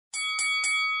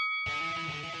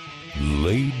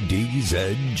Ladies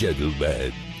and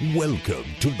gentlemen, welcome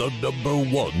to the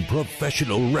 #1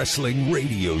 professional wrestling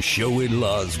radio show in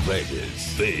Las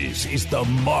Vegas. This is the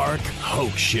Mark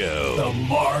Hoke Show. The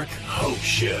Mark Hoke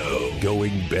Show.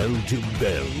 Going bell to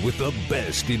bell with the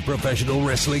best in professional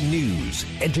wrestling news,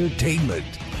 entertainment,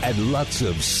 and lots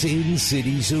of Sin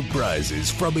City surprises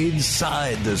from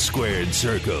inside the squared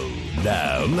circle.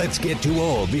 Now, let's get to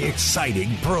all the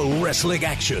exciting pro wrestling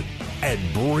action and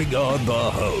bring on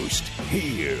the host.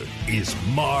 Here is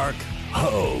Mark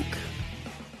Hoke.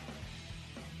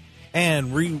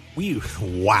 And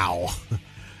wow.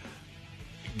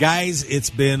 Guys, it's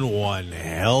been one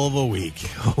hell of a week.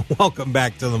 Welcome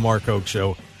back to the Mark Hoke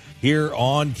Show here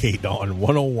on KDAWN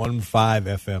 101.5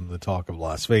 FM, the talk of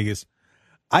Las Vegas.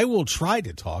 I will try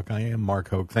to talk. I am Mark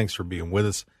Hoke. Thanks for being with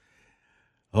us.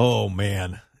 Oh,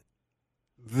 man.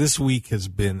 This week has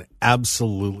been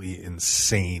absolutely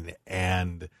insane,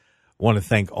 and I want to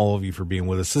thank all of you for being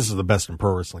with us. This is the best in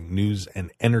pro wrestling news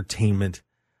and entertainment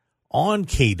on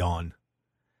KDAWN,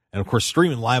 and of course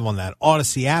streaming live on that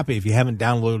Odyssey app. If you haven't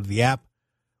downloaded the app,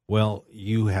 well,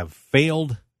 you have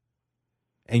failed,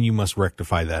 and you must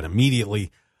rectify that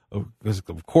immediately, because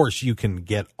of course you can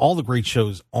get all the great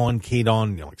shows on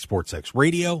KDAWN, like SportsX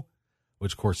Radio,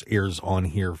 which of course airs on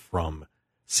here from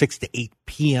 6 to 8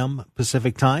 p.m.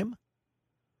 Pacific time.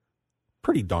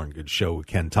 Pretty darn good show with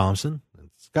Ken Thompson.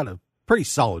 It's got a pretty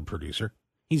solid producer.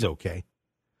 He's okay.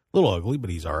 A little ugly, but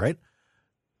he's all right.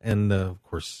 And, of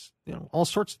course, all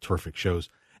sorts of terrific shows.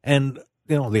 And,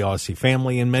 the Odyssey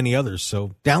family and many others.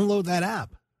 So download that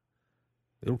app.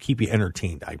 It'll keep you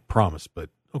entertained, I promise. But,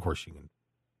 of course, you can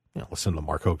listen to the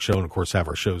Mark Hoke Show and, of course, have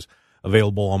our shows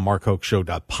available on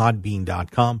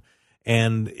markhokeshow.podbean.com.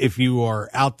 And if you are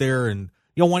out there and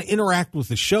want to interact with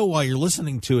the show while you're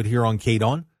listening to it here on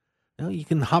KDAWN, you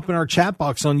can hop in our chat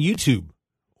box on YouTube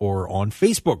or on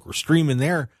Facebook. We're streaming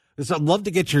there. I'd love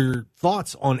to get your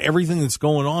thoughts on everything that's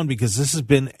going on, because this has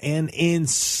been an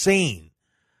insane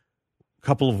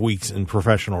couple of weeks in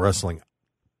professional wrestling.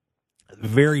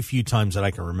 Very few times that I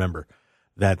can remember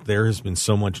that there has been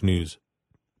so much news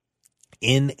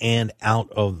in and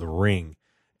out of the ring,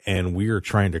 and we are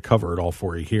trying to cover it all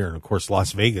for you here. And, of course,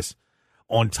 Las Vegas,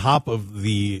 on top of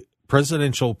the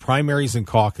presidential primaries and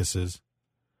caucuses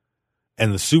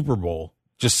and the Super Bowl,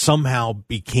 just somehow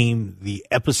became the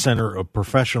epicenter of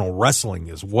professional wrestling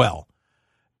as well.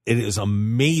 It is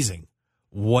amazing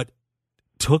what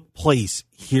took place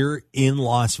here in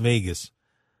Las Vegas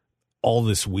all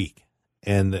this week.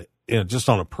 And just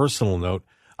on a personal note,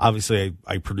 obviously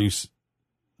I produce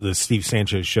the Steve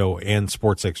Sanchez Show and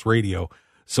SportsX Radio.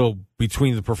 So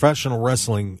between the professional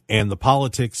wrestling and the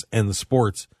politics and the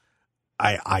sports,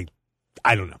 I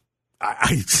don't know.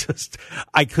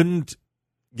 I couldn't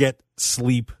get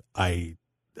sleep. I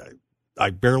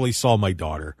barely saw my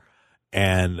daughter,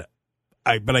 but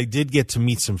I did get to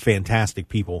meet some fantastic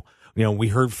people. We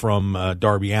heard from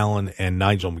Darby Allin and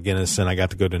Nigel McGuinness, and I got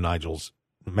to go to Nigel's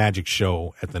Magic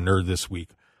show at the Nerd this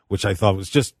week, which I thought was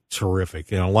just terrific.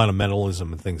 A lot of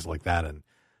mentalism and things like that, and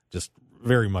just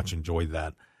very much enjoyed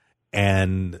that.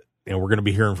 And we're going to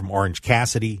be hearing from Orange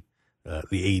Cassidy,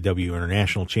 the AEW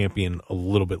International Champion, a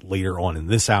little bit later on in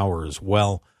this hour as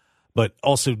well. But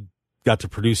also got to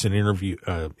produce an interview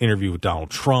with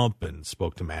Donald Trump, and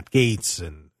spoke to Matt Gaetz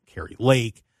and Kerry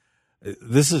Lake.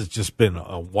 This has just been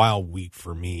a wild week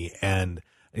for me, and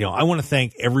I want to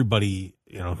thank everybody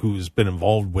who's been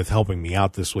involved with helping me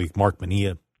out this week. Mark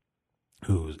Mania,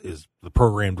 who is the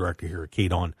program director here at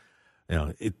KDAWN.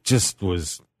 It just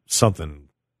was something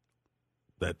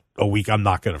that a week I'm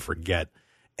not going to forget.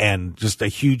 And just a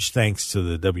huge thanks to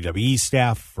the WWE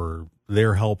staff for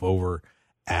their help over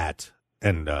at,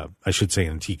 and I should say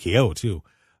in TKO too,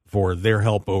 for their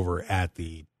help over at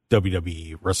the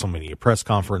WWE WrestleMania Press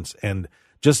Conference. And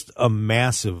just a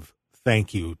massive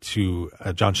thank you to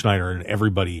John Schneider and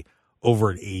everybody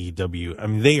over at AEW. I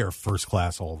mean, they are first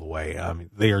class all the way. I mean,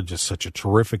 they are just such a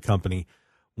terrific company,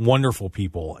 wonderful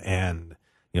people, and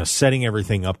setting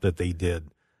everything up that they did,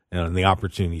 and the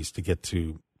opportunities to get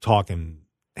to talk and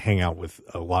hang out with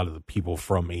a lot of the people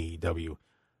from AEW.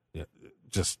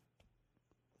 Just,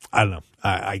 I don't know.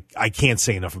 I can't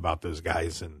say enough about those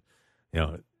guys, and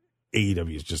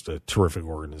AEW is just a terrific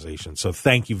organization. So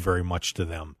thank you very much to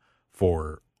them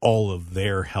for all of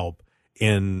their help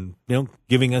in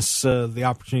giving us the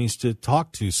opportunities to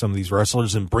talk to some of these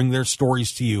wrestlers and bring their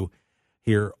stories to you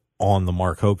here on the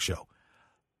Mark Hoke Show.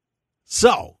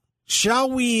 So, shall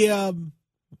we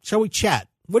chat?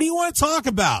 What do you want to talk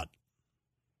about?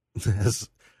 As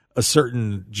a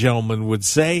certain gentleman would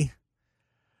say,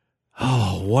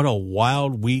 oh, what a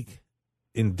wild week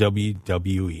in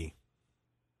WWE.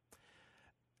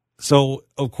 So,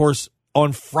 of course,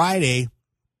 on Friday,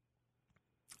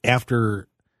 after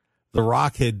The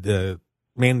Rock had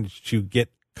managed to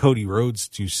get Cody Rhodes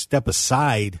to step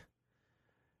aside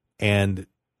and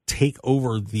take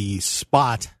over the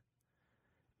spot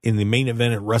in the main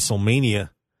event at WrestleMania,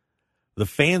 the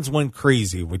fans went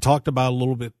crazy. We talked about a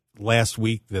little bit last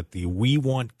week that the We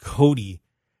Want Cody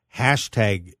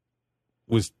hashtag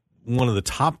was one of the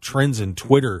top trends in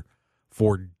Twitter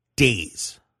for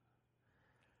days.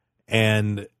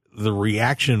 And the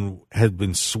reaction has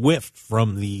been swift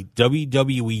from the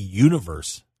WWE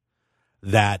universe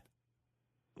that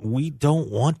we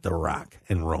don't want The Rock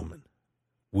and Roman.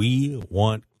 We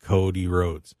want Cody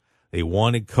Rhodes. They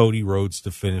wanted Cody Rhodes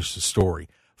to finish the story.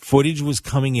 Footage was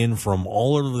coming in from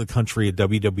all over the country at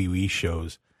WWE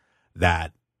shows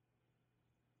that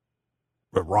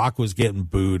The Rock was getting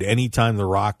booed. Anytime The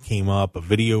Rock came up, a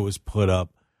video was put up,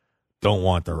 don't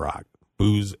want The Rock.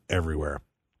 Boos everywhere.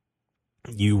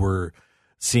 You were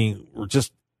seeing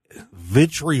just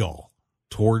vitriol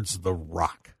towards The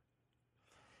Rock.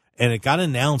 And it got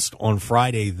announced on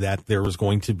Friday that there was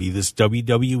going to be this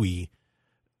WWE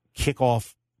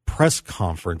kickoff press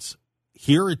conference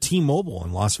here at T-Mobile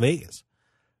in Las Vegas.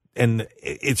 And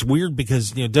it's weird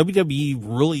because, WWE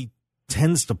really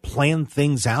tends to plan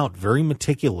things out very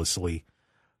meticulously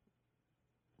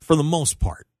for the most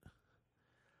part.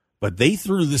 But they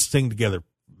threw this thing together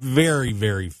very,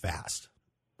 very fast.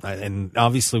 And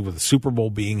obviously with the Super Bowl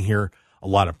being here, a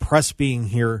lot of press being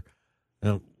here,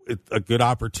 it's a good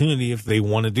opportunity if they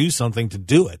want to do something to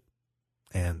do it.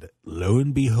 And lo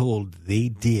and behold, they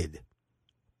did.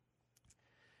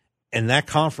 And that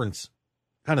conference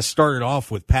kind of started off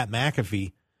with Pat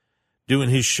McAfee doing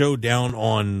his show down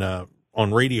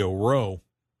on Radio Row.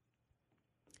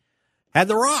 Had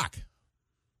The Rock,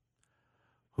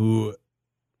 who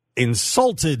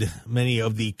insulted many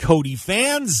of the Cody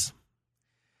fans.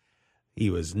 He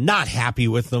was not happy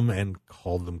with them and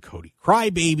called them Cody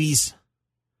crybabies.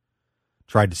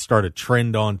 Tried to start a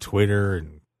trend on Twitter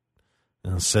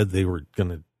and said they were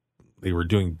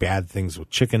doing bad things with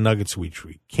chicken nuggets, which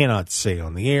we cannot say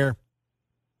on the air.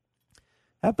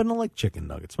 Happen to like chicken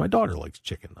nuggets. My daughter likes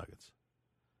chicken nuggets.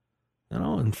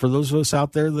 And for those of us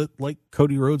out there that like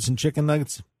Cody Rhodes and chicken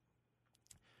nuggets,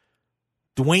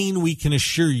 Dwayne, we can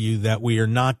assure you that we are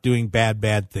not doing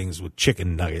bad things with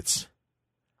chicken nuggets.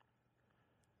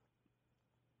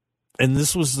 And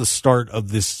this was the start of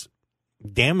this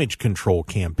damage control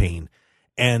campaign.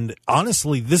 And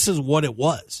honestly, this is what it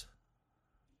was.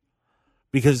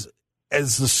 Because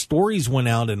as the stories went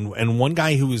out, and one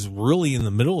guy who was really in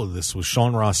the middle of this was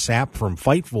Sean Ross Sapp from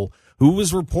Fightful, who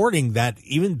was reporting that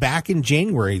even back in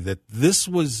January that this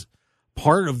was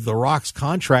part of The Rock's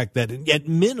contract, that at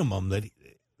minimum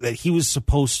that he was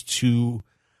supposed to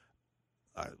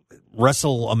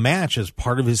wrestle a match as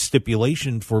part of his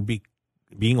stipulation for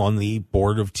being on the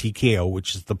board of TKO,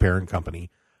 which is the parent company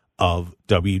of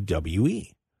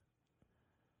WWE.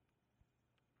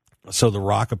 So The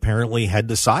Rock apparently had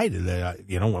decided that,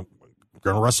 we're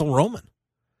going to wrestle Roman.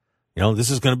 This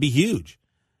is going to be huge.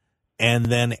 And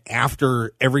then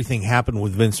after everything happened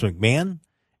with Vince McMahon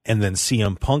and then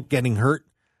CM Punk getting hurt,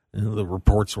 the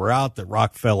reports were out that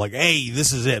Rock felt like, hey,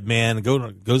 this is it, man.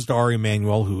 Goes to Ari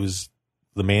Emanuel, who is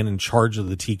the man in charge of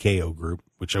the TKO group,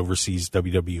 which oversees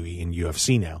WWE and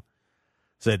UFC now.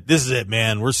 Said, this is it,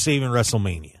 man. We're saving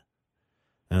WrestleMania.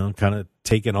 Kind of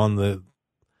taking on the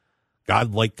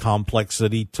godlike complex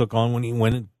that he took on when he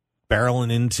went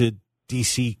barreling into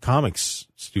DC Comics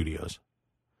studios.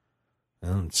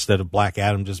 Instead of Black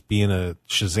Adam just being a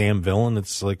Shazam villain,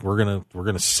 it's like we're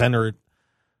gonna center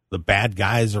the bad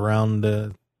guys around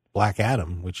Black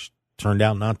Adam, which turned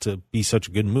out not to be such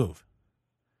a good move.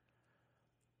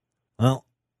 Well,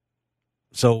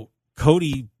 so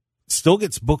Cody still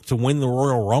gets booked to win the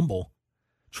Royal Rumble.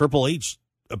 Triple H,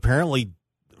 apparently,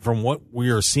 from what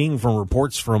we are seeing from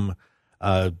reports from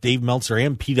Dave Meltzer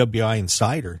and PW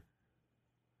Insider,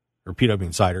 of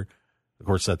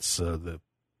course, that's the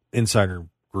insider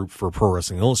group for Pro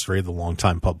Wrestling Illustrated, the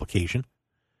longtime publication,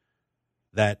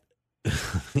 that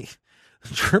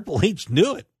Triple H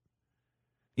knew it.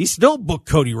 He still booked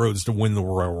Cody Rhodes to win the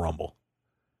Royal Rumble.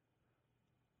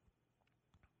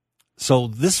 So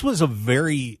this was a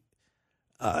very,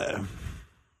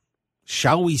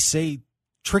 shall we say,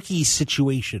 tricky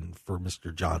situation for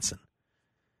Mr. Johnson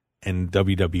and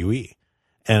WWE.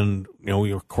 And,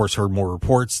 we, of course, heard more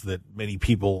reports that many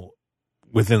people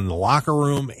within the locker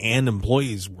room and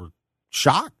employees were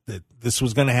shocked that this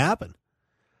was going to happen,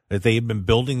 that they had been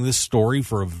building this story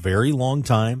for a very long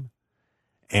time.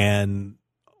 And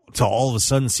to all of a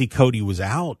sudden see Cody was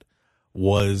out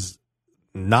was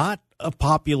not a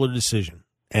popular decision.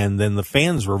 And then the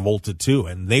fans revolted too.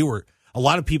 And a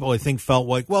lot of people I think felt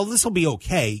like, well, this will be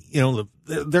okay.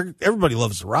 Everybody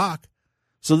loves The Rock.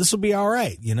 So this will be all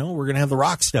right. We're going to have The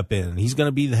Rock step in. And he's going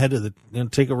to be the head of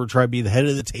take over, try to be the head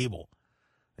of the table,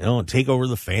 and take over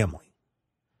the family.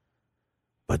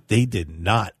 But they did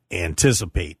not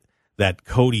anticipate that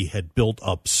Cody had built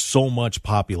up so much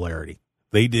popularity.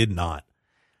 They did not.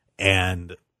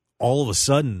 And all of a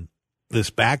sudden, this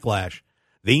backlash,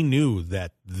 they knew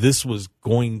that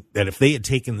that if they had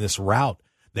taken this route,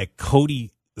 that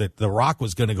The Rock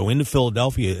was going to go into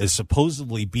Philadelphia as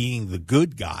supposedly being the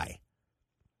good guy.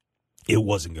 It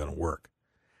wasn't going to work.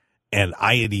 And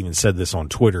I had even said this on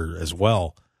Twitter as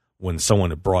well when someone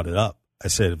had brought it up. I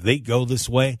said, if they go this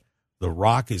way, The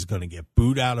Rock is going to get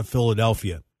booed out of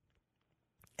Philadelphia.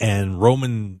 And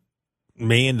Roman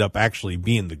may end up actually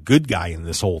being the good guy in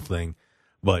this whole thing.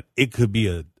 But it could be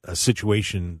a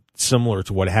situation similar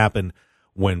to what happened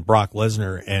when Brock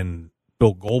Lesnar and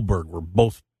Bill Goldberg were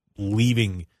both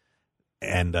leaving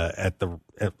and after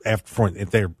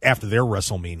their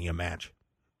WrestleMania match.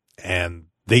 And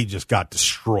they just got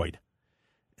destroyed.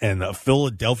 And the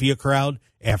Philadelphia crowd,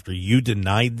 after you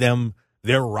denied them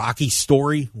their Rocky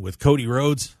story with Cody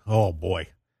Rhodes, oh boy,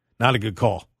 not a good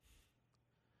call.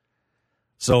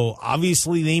 So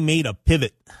obviously they made a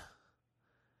pivot.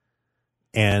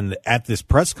 And at this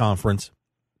press conference,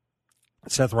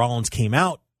 Seth Rollins came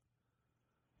out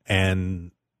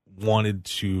and wanted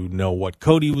to know what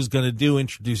Cody was going to do,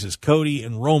 introduces Cody,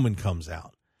 and Roman comes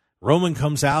out. Roman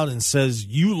comes out and says,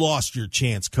 you lost your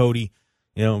chance, Cody.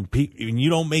 When you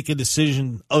don't make a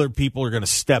decision, other people are going to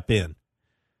step in.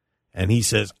 And he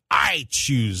says, I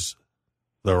choose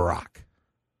The Rock.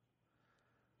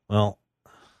 Well,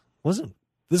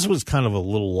 this was kind of a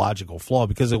little logical flaw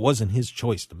because it wasn't his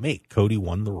choice to make. Cody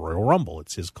won the Royal Rumble.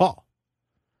 It's his call.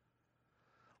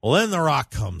 Well, then The Rock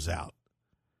comes out.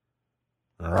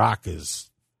 The Rock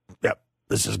is,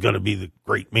 this is going to be the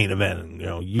great main event.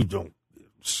 And, you don't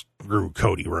screw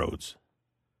Cody Rhodes.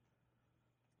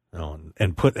 And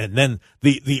then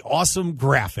the awesome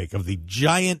graphic of the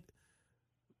giant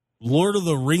Lord of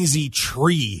the Ringsy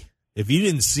tree. If you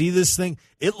didn't see this thing,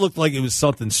 it looked like it was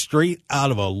something straight out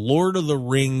of a Lord of the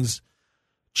Rings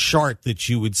chart that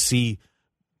you would see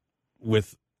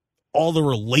with all the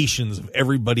relations of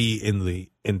everybody in the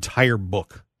entire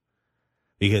book.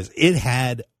 Because it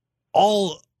had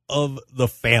all of the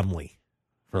family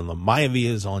from the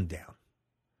Maiavias on down.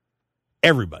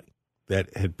 Everybody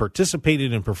that had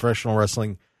participated in professional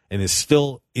wrestling and is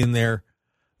still in there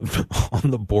on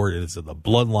the board. It's the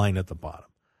bloodline at the bottom.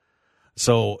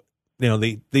 So,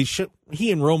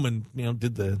 he and Roman,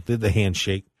 did the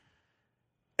handshake.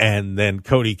 And then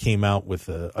Cody came out with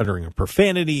uttering a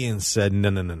profanity and said, no.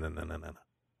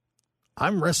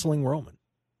 I'm wrestling Roman.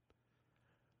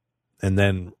 And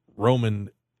then Roman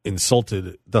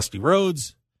insulted Dusty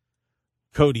Rhodes.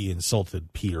 Cody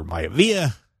insulted Peter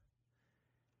Maivia.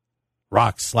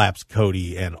 Rock slaps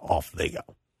Cody, and off they go.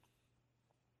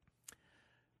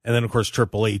 And then, of course,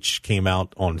 Triple H came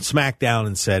out on SmackDown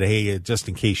and said, hey, just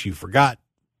in case you forgot,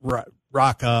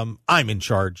 Rock, I'm in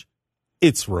charge.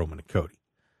 It's Roman and Cody.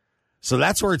 So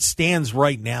that's where it stands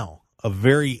right now. A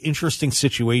very interesting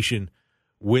situation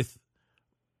with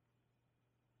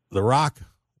The Rock,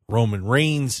 Roman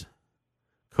Reigns,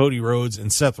 Cody Rhodes,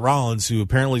 and Seth Rollins, who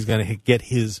apparently is going to get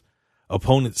his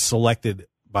opponent selected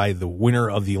by the winner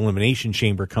of the Elimination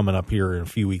Chamber coming up here in a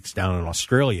few weeks down in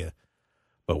Australia.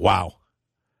 But wow,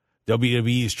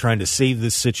 WWE is trying to save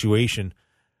this situation.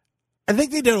 I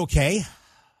think they did okay.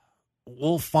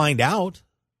 We'll find out.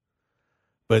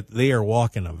 But they are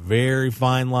walking a very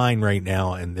fine line right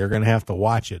now, and they're going to have to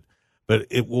watch it. But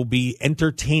it will be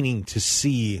entertaining to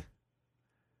see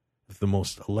if the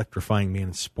most electrifying man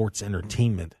in sports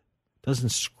entertainment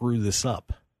doesn't screw this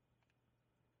up.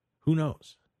 Who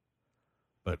knows?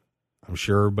 But I'm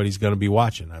sure everybody's going to be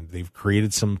watching. They've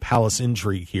created some palace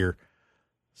intrigue here.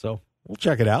 So we'll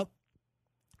check it out.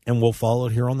 And we'll follow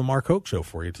it here on the Mark Hoke Show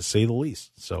for you, to say the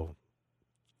least. So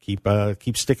keep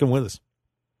sticking with us.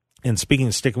 And speaking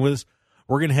of sticking with us,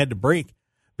 we're going to head to break,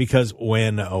 because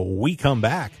when we come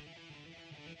back,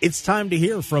 it's time to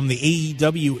hear from the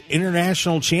AEW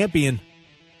International Champion.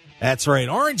 That's right,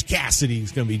 Orange Cassidy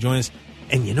is going to be joining us.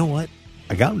 And you know what?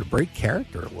 I got him to break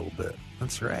character a little bit.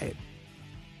 That's right.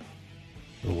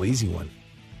 The lazy one.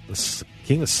 The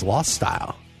King of Sloth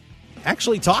style.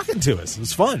 Actually talking to us. It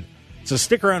was fun. So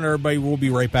stick around, everybody. We'll be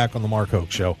right back on the Mark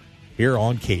Hoke Show here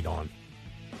on KDAWN.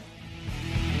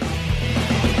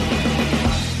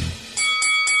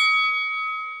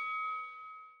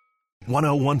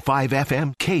 .1015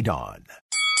 FM KDAWN.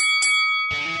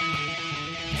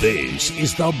 This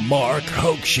is the Mark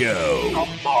Hoke Show.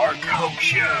 The Mark Hoke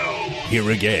Show.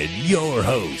 Here again, your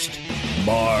host,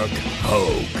 Mark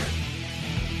Hoke.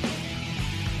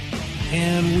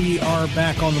 And we are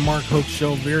back on the Mark Hoke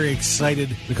Show. Very excited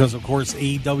because, of course,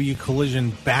 AEW Collision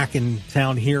back in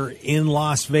town here in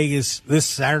Las Vegas this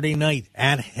Saturday night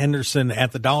at Henderson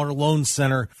at the Dollar Loan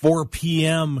Center, 4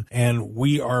 p.m. And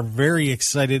we are very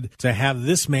excited to have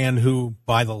this man who,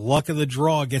 by the luck of the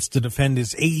draw, gets to defend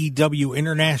his AEW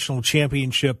International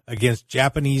Championship against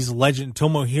Japanese legend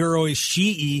Tomohiro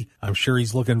Ishii. I'm sure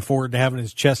he's looking forward to having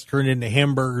his chest turned into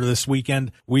hamburger this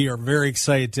weekend. We are very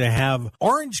excited to have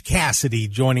Orange Cassidy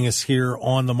joining us here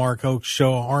on the Mark Hoke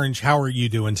Show. Orange, how are you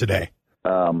doing today?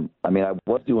 I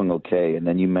was doing okay, and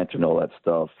then you mentioned all that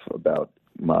stuff about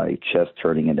my chest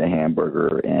turning into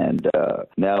hamburger, and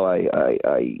now I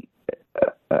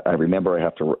remember I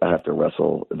have to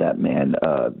wrestle that man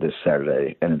this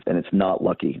Saturday, and it's not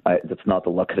lucky. It's not the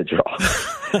luck of the draw.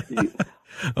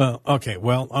 Okay.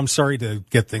 Well, I'm sorry to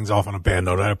get things off on a bad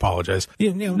note. I apologize.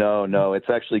 No. It's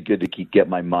actually good to get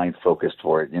my mind focused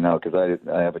for it, because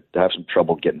I have some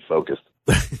trouble getting focused.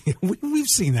 We've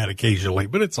seen that occasionally,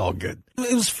 but it's all good.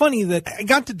 It was funny that I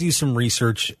got to do some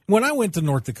research. When I went to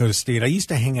North Dakota State, I used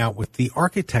to hang out with the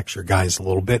architecture guys a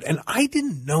little bit, and I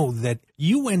didn't know that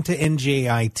you went to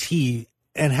NJIT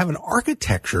and have an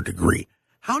architecture degree.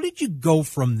 How did you go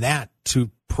from that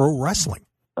to pro wrestling?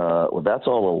 Well, that's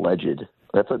all alleged.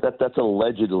 That's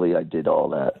allegedly I did all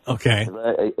that. Okay.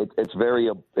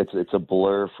 It's a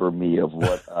blur for me of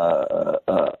what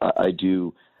I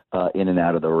do in and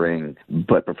out of the ring.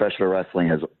 But professional wrestling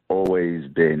has always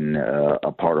been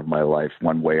a part of my life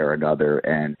one way or another,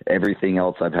 and everything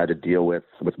else I've had to deal with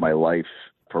my life,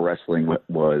 pro wrestling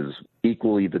was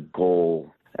equally the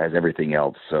goal as everything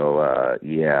else. So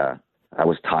I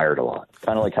was tired a lot,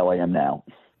 kind of like how I am now.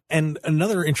 And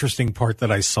another interesting part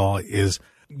that I saw is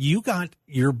you got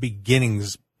your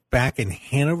beginnings back in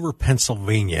Hanover,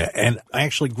 Pennsylvania, and I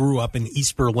actually grew up in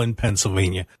East Berlin,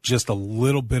 Pennsylvania, just a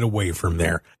little bit away from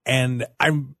there. And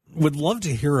I would love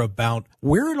to hear about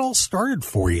where it all started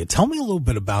for you. Tell me a little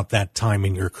bit about that time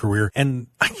in your career. And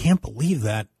I can't believe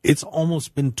that it's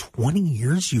almost been 20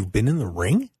 years you've been in the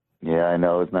ring. Yeah, I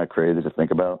know. Isn't that crazy to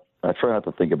think about? I try not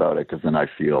to think about it because then I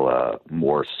feel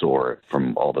more sore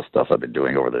from all the stuff I've been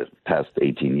doing over the past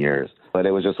 18 years. But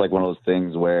it was just like one of those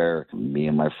things where me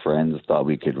and my friends thought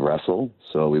we could wrestle.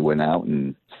 So we went out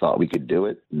and thought we could do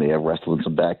it. May have wrestled in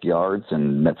some backyards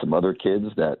and met some other kids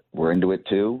that were into it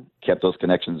too. Kept those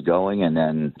connections going, and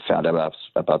then found out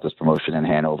about this promotion in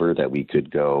Hanover that we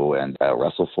could go and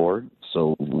wrestle for.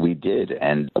 So we did,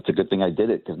 and it's a good thing I did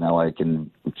it because now I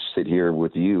can sit here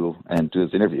with you and do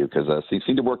this interview because it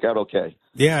seemed to work out okay.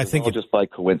 Yeah, I think just by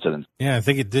coincidence. Yeah, I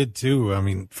think it did too. I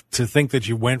mean, to think that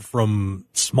you went from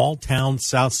small town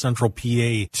South Central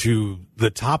PA to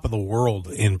the top of the world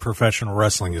in professional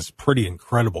wrestling is pretty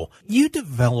incredible. You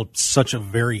developed such a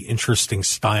very interesting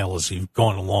style as you've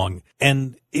gone along,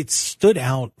 and it stood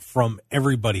out from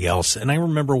everybody else. And I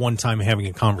remember one time having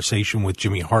a conversation with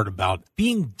Jimmy Hart about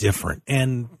being different.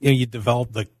 And you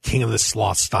developed the King of the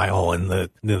Sloth style and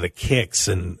the kicks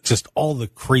and just all the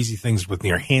crazy things with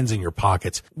your hands in your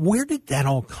pockets. Where did that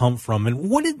all come from? And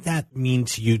what did that mean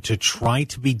to you to try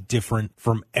to be different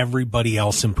from everybody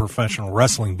else in professional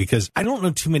wrestling? Because I don't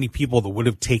know too many people that would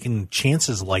have taken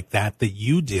chances like that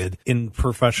you did in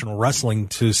professional wrestling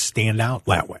to stand out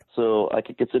that way. So I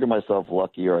could consider myself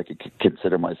lucky, or I could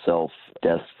consider myself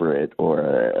desperate,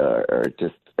 or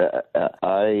just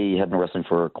I have been wrestling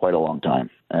for quite a long time,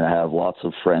 and I have lots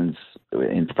of friends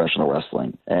in professional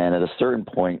wrestling. And at a certain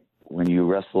point, when you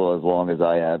wrestle as long as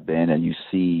I have been, and you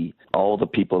see all the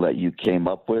people that you came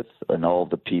up with and all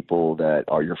the people that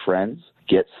are your friends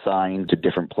get signed to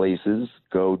different places,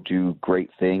 go do great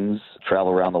things,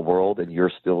 travel around the world, and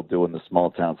you're still doing the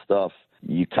small town stuff,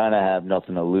 you kind of have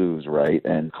nothing to lose, right?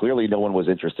 And clearly no one was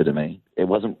interested in me. It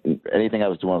wasn't anything I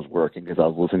was doing was working because I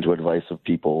was listening to advice of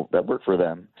people that work for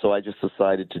them. So I just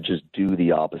decided to just do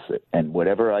the opposite. And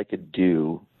whatever I could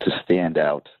do to stand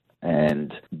out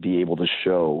and be able to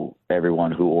show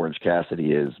everyone who Orange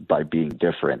Cassidy is by being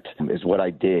different is what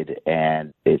I did.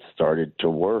 And it started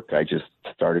to work. I just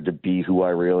started to be who I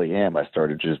really am. I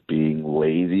started just being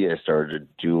lazy. I started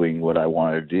doing what I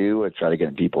wanted to do. I tried to get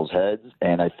in people's heads.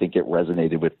 And I think it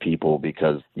resonated with people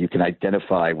because you can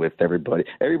identify with everybody.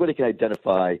 Everybody can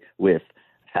identify with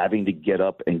having to get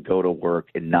up and go to work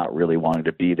and not really wanting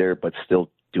to be there, but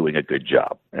still doing a good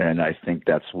job. And I think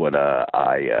that's what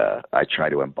I try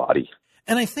to embody.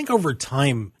 And I think over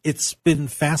time, it's been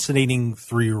fascinating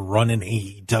through your run in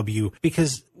AEW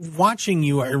because watching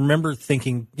you, I remember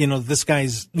thinking, this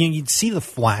guy's, you'd see the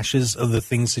flashes of the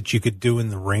things that you could do in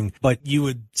the ring, but you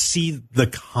would see the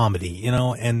comedy,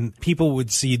 and people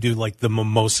would see you do like the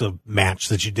mimosa match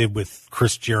that you did with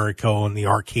Chris Jericho and the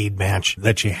arcade match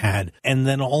that you had. And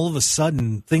then all of a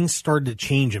sudden things started to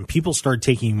change and people started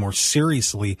taking you more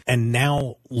seriously. And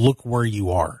now look where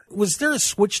you are. Was there a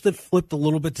switch that flipped a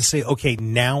little bit to say, okay,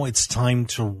 now it's time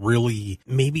to really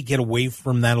maybe get away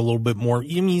from that a little bit more? I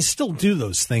mean, you still do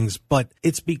those things, but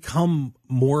it's become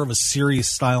more of a serious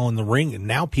style in the ring. And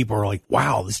now people are like,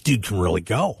 wow, this dude can really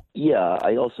go. Yeah,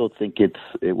 I also think it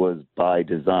was by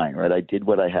design, right? I did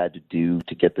what I had to do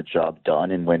to get the job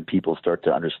done. And when people start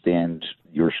to understand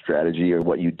your strategy or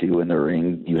what you do in the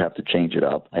ring, you have to change it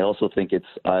up. I also think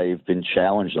I've been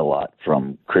challenged a lot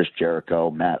from Chris Jericho,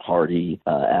 Matt Hardy,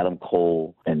 Adam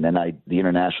Cole, and then the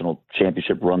International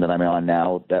Championship run that I'm on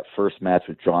now. That first match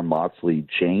with Jon Moxley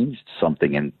changed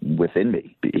something within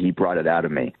me. He brought it out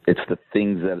of me. It's the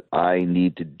things that I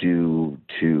need to do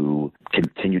to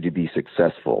continue to be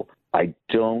successful. I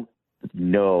don't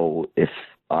know if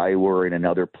I were in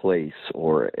another place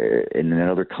or in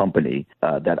another company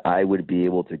that I would be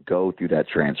able to go through that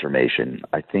transformation.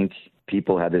 I think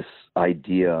people have this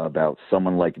idea about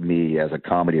someone like me as a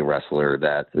comedy wrestler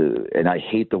and I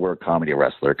hate the word comedy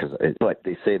wrestler but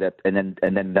they say that, and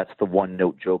then that's the one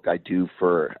note joke I do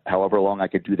for however long I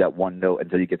could do that one note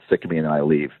until you get sick of me and then I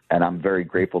leave. And I'm very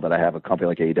grateful that I have a company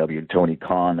like AEW and Tony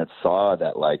Khan that saw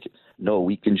that, like, no,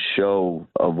 we can show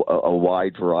a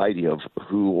wide variety of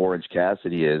who Orange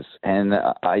Cassidy is. And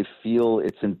I feel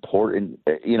it's important.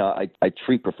 I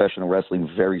treat professional wrestling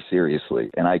very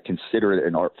seriously, and I consider it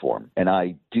an art form. And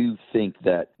I do think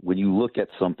that when you look at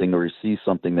something or you see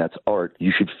something that's art,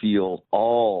 you should feel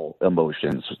all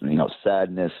emotions,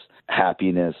 sadness,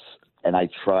 happiness. And I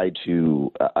try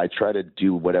to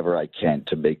do whatever I can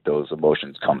to make those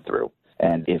emotions come through.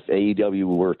 And if AEW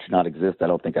were to not exist, I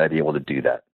don't think I'd be able to do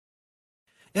that.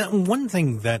 Yeah, one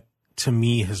thing that to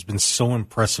me has been so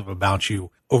impressive about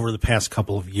you over the past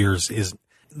couple of years is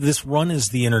this run as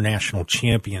the international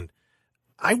champion.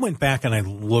 I went back and I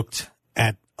looked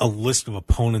at a list of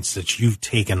opponents that you've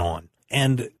taken on,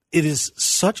 and it is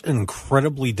such an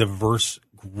incredibly diverse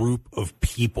group of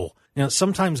people.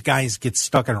 Sometimes guys get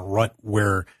stuck in a rut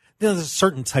where there's a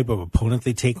certain type of opponent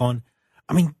they take on.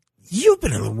 I mean, you've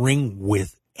been in the ring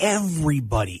with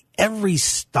everybody, every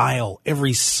style,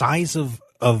 every size of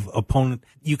opponent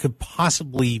you could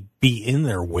possibly be in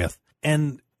there with.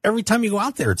 And every time you go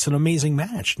out there, it's an amazing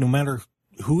match, no matter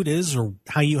who it is or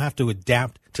how you have to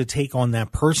adapt to take on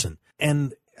that person.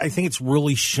 And I think it's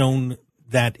really shown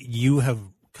that you have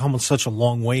come such a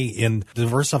long way in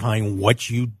diversifying what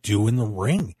you do in the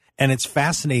ring. And it's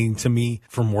fascinating to me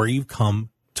from where you've come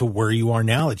to where you are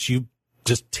now, that you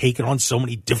just taken on so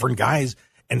many different guys,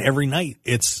 and every night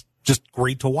it's just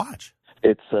great to watch.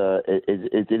 It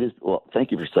is. Well,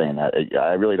 thank you for saying that.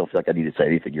 I really don't feel like I need to say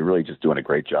anything. You're really just doing a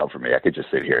great job for me. I could just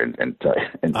sit here and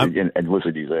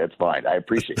listen to you. That's fine. I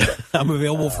appreciate that. I'm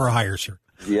available for hire, sir.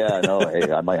 Yeah, no,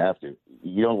 hey, I might have to.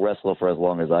 You don't wrestle for as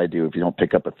long as I do if you don't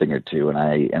pick up a thing or two. And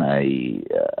I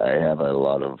have a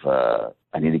lot of.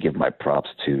 I need to give my props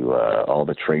to all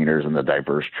the trainers and the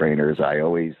diverse trainers. I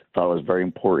always thought it was very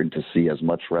important to see as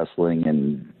much wrestling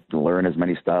and learn as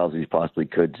many styles as you possibly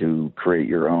could to create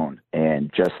your own.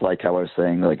 And just like how I was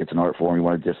saying, like, it's an art form, you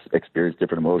want to just experience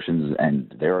different emotions.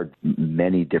 And there are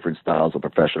many different styles of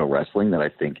professional wrestling that I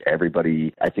think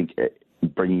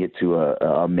bringing it to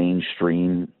a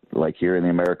mainstream, like here in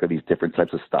America, these different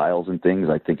types of styles and things,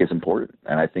 I think is important.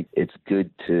 And I think it's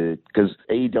good because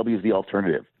AEW is the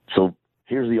alternative. So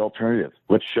here's the alternative.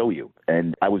 Let's show you.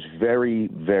 And I was very,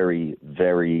 very,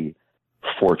 very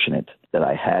fortunate that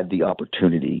I had the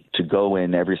opportunity to go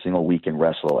in every single week and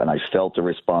wrestle, and I felt a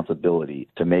responsibility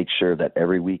to make sure that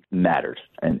every week mattered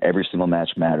and every single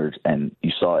match mattered, and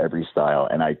you saw every style,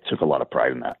 and I took a lot of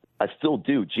pride in that. I still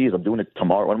do. Geez, I'm doing it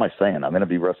tomorrow. What am I saying? I'm going to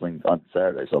be wrestling on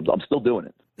Saturday, so I'm still doing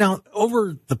it. Now,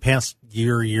 over the past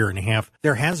year and a half,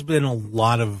 there has been a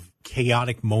lot of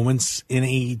chaotic moments in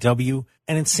AEW,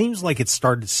 and it seems like it's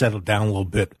started to settle down a little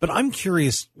bit. But I'm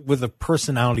curious, with a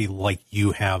personality like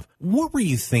you have, what were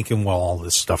you thinking while all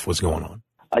this stuff was going on?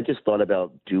 I just thought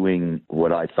about doing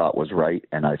what I thought was right,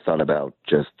 and I thought about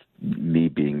just me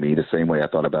being me the same way I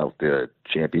thought about the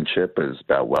championship is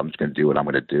about, well, I'm just going to do what I'm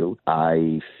going to do.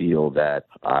 I feel that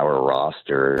our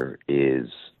roster is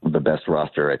the best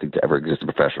roster I think to ever exist in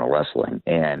professional wrestling.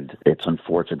 And it's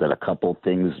unfortunate that a couple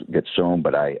things get shown,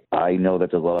 but I know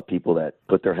that there's a lot of people that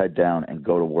put their head down and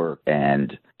go to work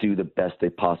and do the best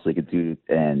they possibly could do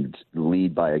and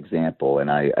lead by example. And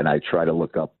I try to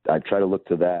look up. I try to look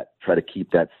to that try to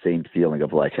keep that same feeling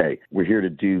of like, hey, we're here to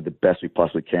do the best we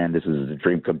possibly can. This is a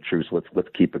dream come true, so let's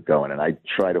keep it going. And I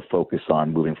try to focus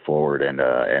on moving forward and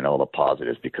all the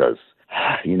positives because,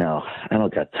 you know, I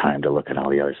don't got time to look at all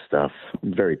the other stuff.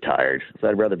 I'm very tired, so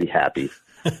I'd rather be happy.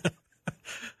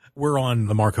 We're on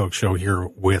the Mark Hoke Show here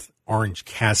with Orange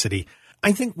Cassidy.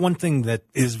 I think one thing that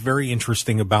is very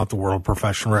interesting about the world of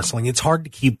professional wrestling, it's hard to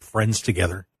keep friends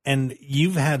together. And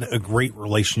you've had a great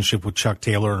relationship with Chuck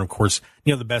Taylor and, of course,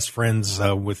 you know, the best friends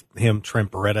with him,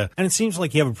 Trent Baretta. And it seems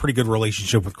like you have a pretty good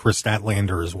relationship with Kris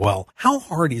Statlander as well. How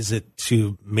hard is it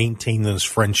to maintain those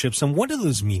friendships, and what do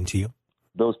those mean to you?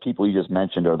 Those people you just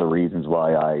mentioned are the reasons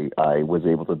why I was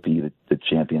able to be the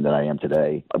champion that I am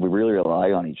today. We really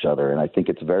rely on each other, and I think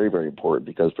it's very, very important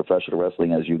because professional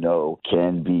wrestling, as you know,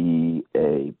 can be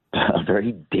a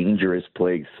very dangerous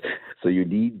place. So you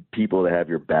need people to have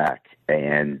your back,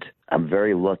 and I'm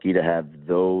very lucky to have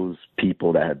those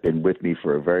people that have been with me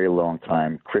for a very long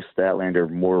time. Kris Statlander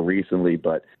more recently,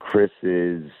 but Kris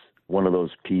is one of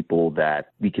those people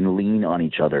that we can lean on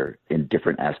each other in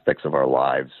different aspects of our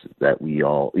lives that we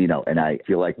all, you know, and I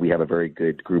feel like we have a very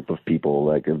good group of people,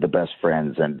 like the best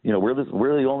friends. And, you know, we're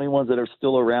the only ones that are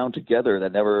still around together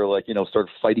that never, like, you know, start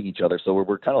fighting each other. So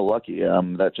we're kind of lucky.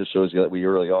 That just shows you that we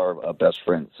really are best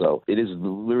friends. So it is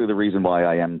literally the reason why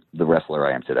I am the wrestler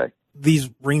I am today. These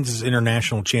reigns as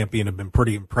international champion have been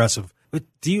pretty impressive. But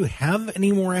do you have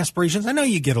any more aspirations? I know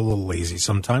you get a little lazy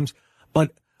sometimes,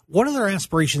 but what other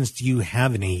aspirations do you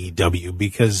have in AEW?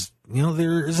 Because, you know,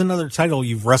 there is another title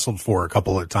you've wrestled for a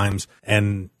couple of times,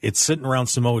 and it's sitting around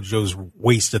Samoa Joe's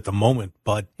waist at the moment.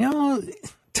 But, you know,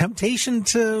 temptation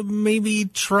to maybe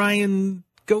try and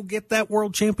go get that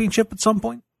world championship at some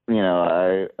point? You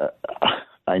know,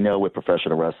 I know with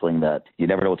professional wrestling that you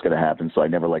never know what's going to happen, so I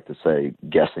never like to say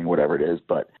guessing whatever it is,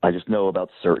 but I just know about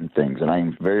certain things, and I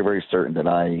am very, very certain that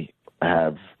I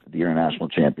have the international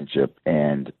championship,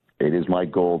 and it is my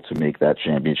goal to make that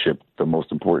championship the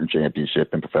most important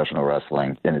championship in professional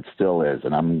wrestling, and it still is.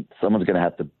 And someone's going to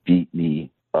have to beat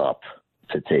me up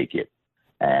to take it,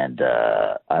 and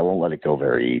I won't let it go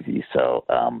very easy. So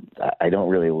I don't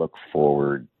really look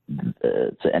forward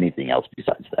to anything else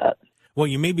besides that. Well,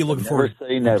 you may be looking forward. Never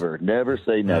say never. Never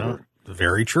say never.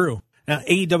 Very true. Now,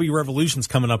 AEW Revolution's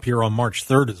coming up here on March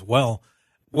 3rd as well.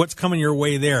 What's coming your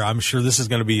way there? I'm sure this is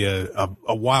going to be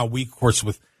a wild week, of course,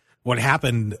 with what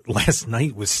happened last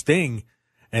night with Sting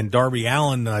and Darby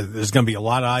Allin. There's going to be a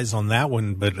lot of eyes on that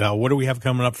one, but what do we have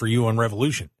coming up for you on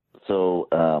Revolution? So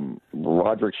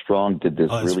Roderick Strong did this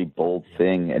really bold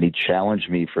thing, and he challenged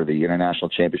me for the International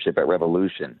Championship at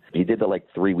Revolution. He did that like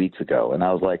 3 weeks ago, and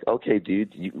I was like, okay,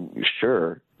 dude,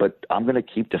 sure, but I'm going to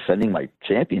keep defending my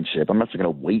championship. I'm not just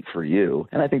going to wait for you.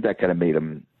 And I think that kind of made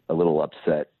him a little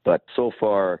upset. But so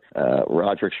far,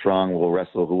 Roderick Strong will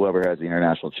wrestle whoever has the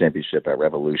International Championship at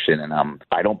Revolution, and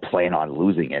I don't plan on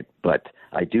losing it, but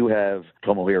I do have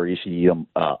Tomohiro Ishii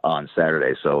on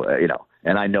Saturday, so, you know,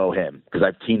 and I know him because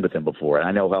I've teamed with him before, and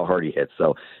I know how hard he hits,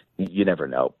 so you never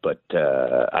know, but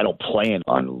I don't plan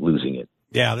on losing it.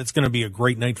 Yeah, that's going to be a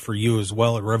great night for you as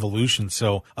well at Revolution.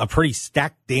 So a pretty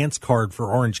stacked dance card for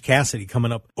Orange Cassidy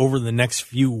coming up over the next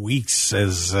few weeks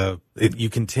as you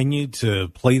continue to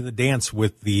play the dance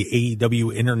with the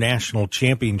AEW International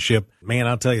Championship. Man,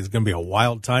 I'll tell you, it's going to be a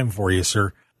wild time for you,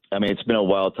 sir. I mean, it's been a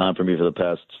wild time for me for the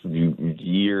past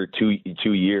year,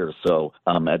 2 years. So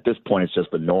at this point, it's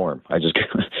just the norm. I just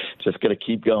got to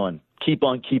keep going, keep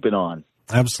on keeping on.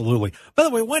 Absolutely. By the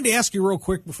way, I wanted to ask you real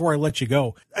quick before I let you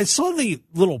go. I saw the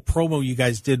little promo you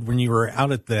guys did when you were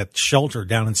out at that shelter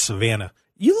down in Savannah.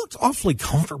 You looked awfully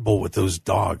comfortable with those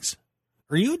dogs.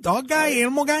 Are you a dog guy,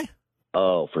 animal guy?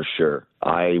 Oh, for sure.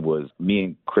 Me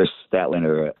and Kris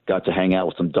Statlander got to hang out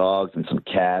with some dogs and some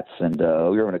cats, and we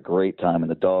were having a great time.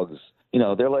 And the dogs, you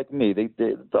know, they're like me.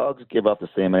 The dogs give off the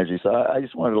same energy. So I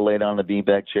just wanted to lay down in the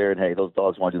beanbag chair, and hey, those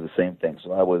dogs want to do the same thing.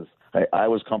 So I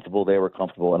was comfortable. They were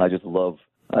comfortable, and I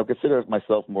consider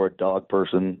myself more a dog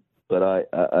person, but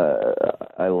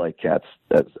I like cats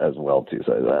as well too.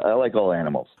 So I like all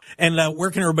animals. And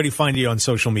where can everybody find you on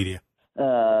social media?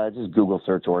 Just Google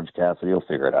search Orange Cassidy. You'll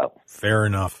figure it out. Fair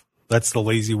enough. That's the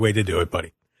lazy way to do it,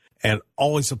 buddy. And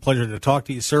always a pleasure to talk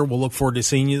to you, sir. We'll look forward to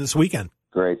seeing you this weekend.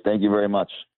 Great. Thank you very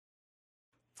much.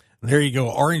 There you go.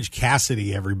 Orange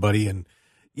Cassidy, everybody. And,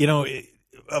 you know,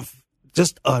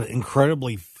 just an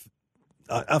incredibly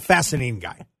a fascinating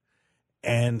guy.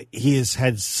 And he has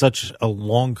had such a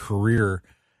long career,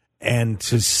 and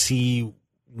to see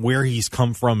where he's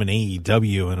come from in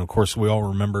AEW. And of course, we all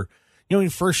remember, you know, he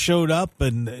first showed up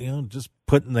and, you know, just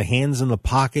putting the hands in the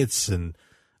pockets and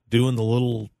doing the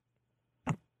little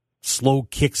slow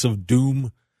kicks of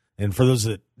doom And for those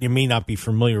that you may not be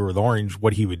familiar with Orange,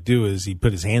 what he would do is he'd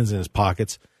put his hands in his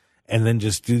pockets and then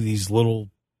just do these little,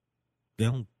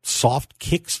 soft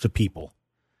kicks to people.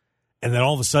 And then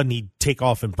all of a sudden he'd take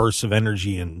off in bursts of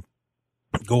energy and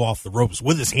go off the ropes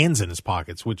with his hands in his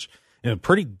pockets, which is a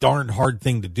pretty darn hard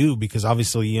thing to do because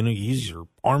obviously, you use your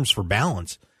arms for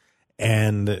balance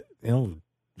and,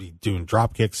 doing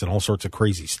drop kicks and all sorts of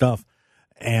crazy stuff.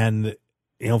 And,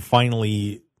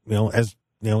 finally, as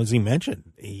he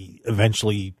mentioned, he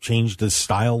eventually changed his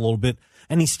style a little bit.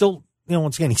 And he still,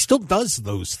 once again, he still does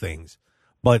those things,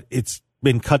 but it's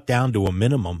been cut down to a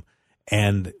minimum.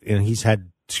 And he's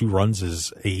had 2 runs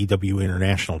as AEW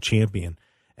International Champion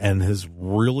and has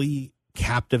really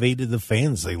captivated the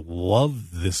fans. They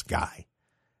love this guy.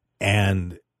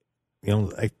 And,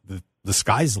 the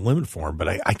sky's the limit for him. But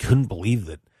I couldn't believe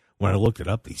that when I looked it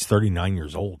up, he's 39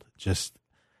 years old. Just,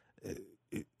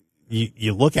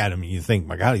 you look at him and you think,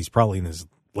 my God, he's probably in his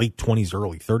late 20s,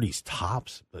 early 30s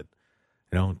tops. But,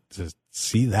 to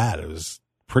see that, it was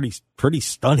pretty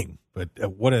stunning. But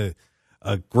what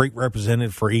a great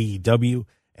representative for AEW,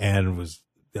 and it was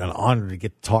an honor to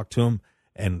get to talk to him.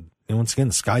 And once again,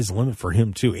 the sky's the limit for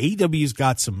him, too. AEW's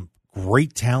got some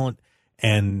great talent,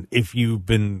 and if you've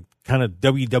been kind of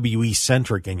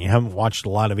WWE-centric and you haven't watched a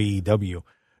lot of AEW,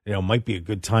 it might be a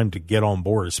good time to get on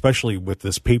board, especially with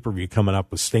this pay-per-view coming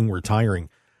up with Sting retiring.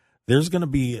 There's going to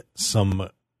be some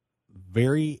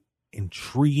very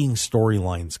intriguing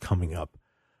storylines coming up,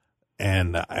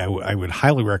 and I would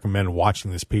highly recommend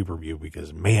watching this pay-per-view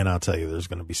because, man, I'll tell you, there's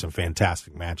going to be some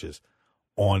fantastic matches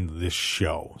on this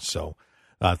show. So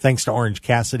thanks to Orange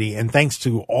Cassidy, and thanks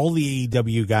to all the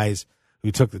AEW guys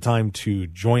who took the time to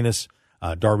join us,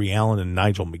 Darby Allin and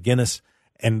Nigel McGuinness.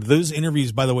 And those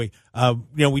interviews, by the way,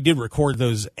 we did record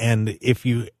those. And if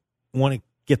you want to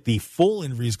get the full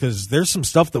interviews, because there's some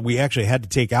stuff that we actually had to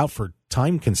take out for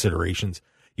time considerations,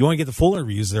 you want to get the full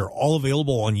interviews, they're all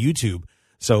available on YouTube.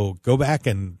 So go back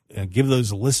and give those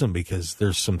a listen because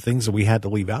there's some things that we had to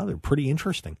leave out. They're pretty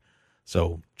interesting.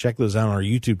 So check those out on our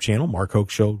YouTube channel, Mark Hoke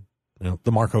Show,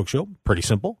 the Mark Hoke Show. Pretty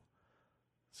simple.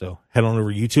 So head on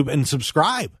over to YouTube and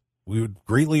subscribe. We would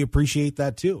greatly appreciate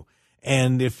that too.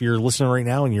 And if you're listening right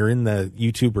now and you're in the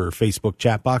YouTube or Facebook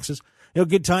chat boxes,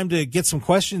 good time to get some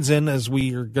questions in as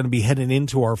we are going to be heading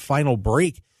into our final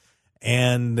break.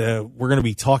 And we're going to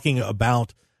be talking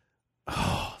about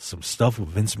some stuff with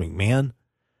Vince McMahon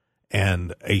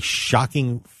and a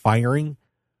shocking firing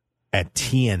at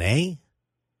TNA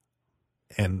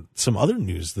and some other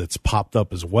news that's popped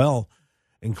up as well,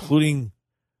 including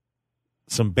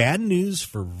some bad news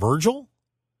for Virgil,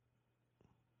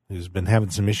 who's been having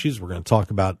some issues. We're going to talk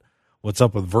about what's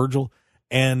up with Virgil,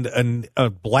 and a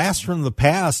blast from the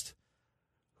past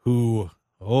who,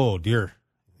 oh dear,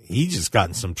 he just got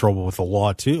in some trouble with the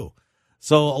law too.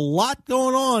 So a lot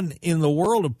going on in the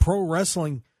world of pro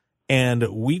wrestling, and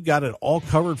we've got it all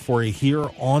covered for you here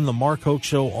on the Mark Hoke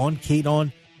Show on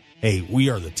KDAWN. Hey, we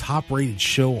are the top-rated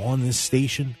show on this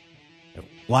station,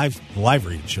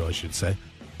 live-rated show, I should say,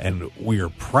 and we are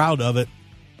proud of it.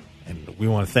 And we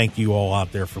want to thank you all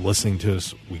out there for listening to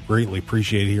us. We greatly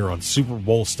appreciate it here on Super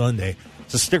Bowl Sunday.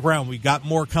 So stick around. We've got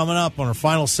more coming up on our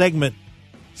final segment.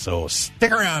 So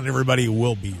stick around, everybody.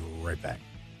 We'll be right back.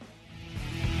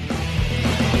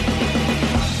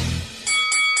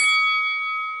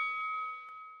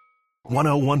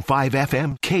 .101.5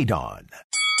 FM KDAWN.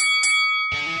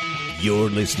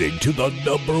 You're listening to the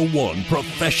 #1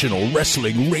 professional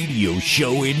wrestling radio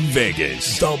show in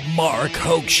Vegas, The Mark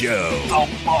Hoke Show. The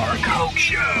Mark Hoke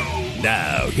Show.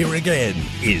 Now, here again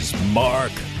is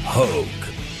Mark Hoke.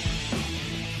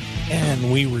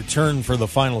 And we return for the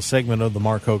final segment of the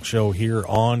Mark Hoke Show here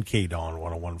on KDAWN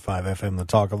 101.5 FM, the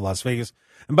talk of Las Vegas.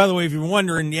 And by the way, if you're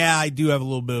wondering, yeah, I do have a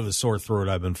little bit of a sore throat.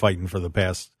 I've been fighting for the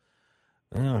past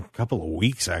couple of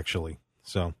weeks, actually.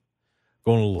 So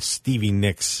going a little Stevie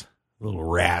Nicks. A little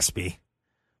raspy,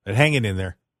 but hanging in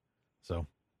there. So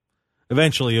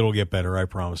eventually it'll get better, I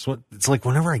promise. It's like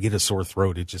whenever I get a sore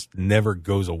throat, it just never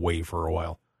goes away for a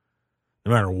while,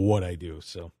 no matter what I do.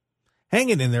 So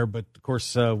hanging in there, but of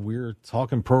course we're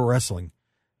talking pro wrestling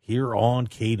here on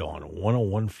KDAWN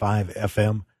 101.5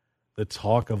 FM, the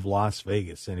talk of Las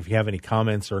Vegas. And if you have any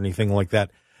comments or anything like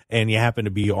that, and you happen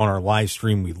to be on our live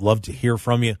stream, we'd love to hear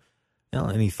from you.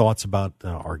 Any thoughts about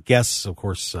our guests? Of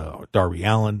course, Darby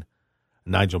Allin,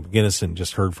 Nigel McGuinness, and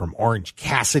just heard from Orange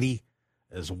Cassidy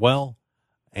as well.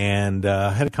 And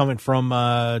I had a comment from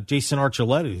Jason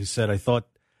Archuleta, who said, I thought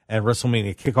at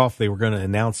WrestleMania kickoff they were going to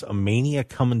announce a Mania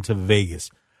coming to Vegas.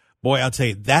 Boy, I'll tell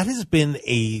you, that has been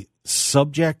a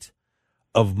subject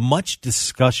of much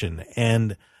discussion,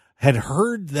 and had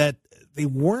heard that they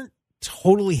weren't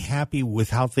totally happy with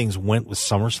how things went with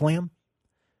SummerSlam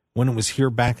when it was here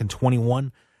back in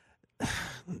 21.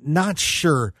 Not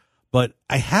sure, but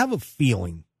I have a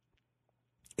feeling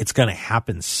it's going to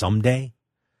happen someday.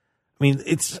 I mean,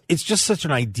 it's just such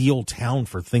an ideal town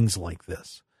for things like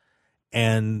this.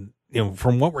 And,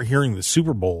 from what we're hearing, the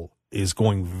Super Bowl is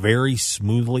going very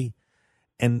smoothly.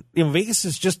 And, Vegas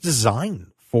is just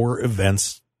designed for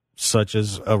events such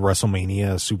as a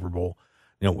WrestleMania, a Super Bowl,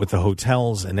 with the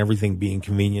hotels and everything being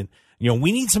convenient.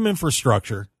 We need some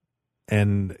infrastructure.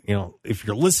 And, if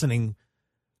you're listening,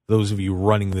 those of you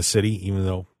running the city, even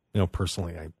though,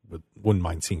 personally, I wouldn't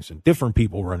mind seeing some different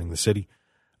people running the city,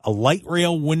 a light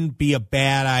rail wouldn't be a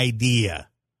bad idea.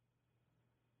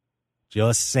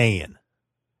 Just saying.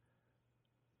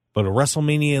 But a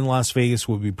WrestleMania in Las Vegas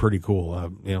would be pretty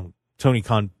cool. Tony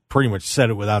Khan pretty much said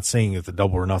it without saying it. The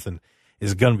Double or Nothing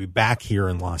is going to be back here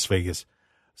in Las Vegas.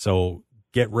 So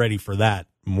get ready for that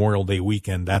Memorial Day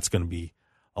weekend. That's going to be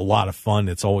a lot of fun.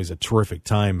 It's always a terrific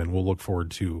time, and we'll look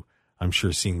forward to, I'm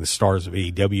sure, seeing the stars of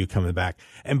AEW coming back.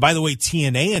 And by the way,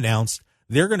 TNA announced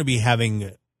they're going to be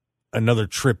having another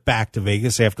trip back to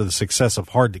Vegas after the success of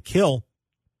Hard to Kill.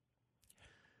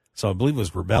 So I believe it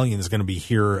was Rebellion is going to be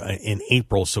here in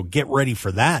April. So get ready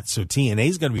for that. So TNA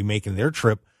is going to be making their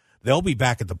trip. They'll be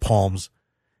back at the Palms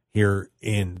here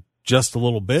in just a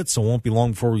little bit. So it won't be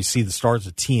long before we see the stars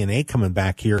of TNA coming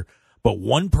back here. But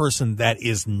one person that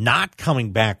is not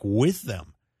coming back with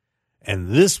them, and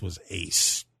this was a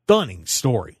stunning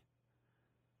story.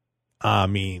 I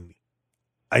mean,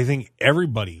 I think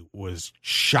everybody was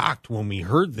shocked when we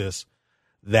heard this,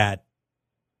 that,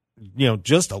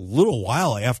 just a little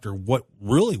while after what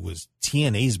really was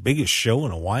TNA's biggest show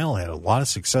in a while, had a lot of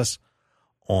success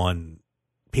on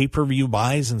pay-per-view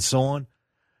buys and so on,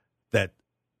 that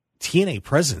TNA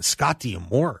president Scott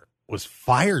D'Amore was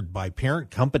fired by parent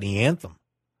company Anthem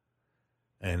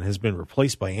and has been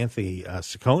replaced by Anthony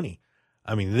Ciccone.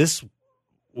 I mean, this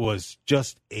was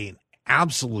just an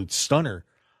absolute stunner.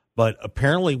 But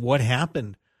apparently what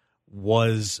happened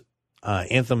was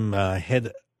Anthem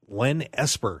head Len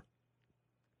Esper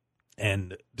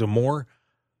and D'Amore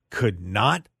could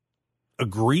not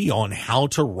agree on how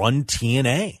to run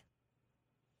TNA.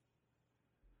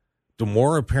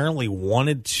 D'Amore apparently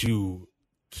wanted to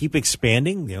keep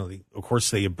expanding. Of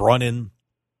course, they had brought in,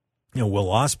 Will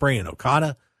Ospreay and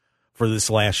Okada for this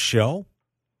last show.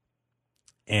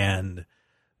 And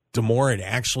D'Amore had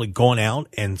actually gone out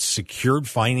and secured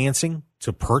financing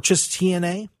to purchase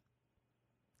TNA.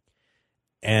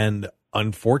 And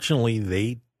unfortunately,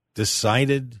 they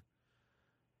decided,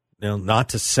 not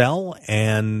to sell,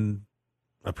 and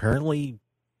apparently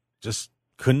just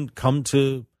couldn't come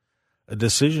to a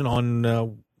decision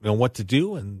on what to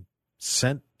do, and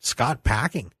sent Scott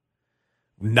packing.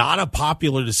 Not a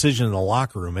popular decision in the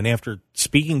locker room. And after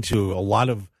speaking to a lot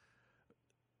of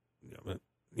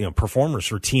performers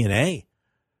for TNA,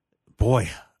 boy,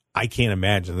 I can't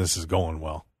imagine this is going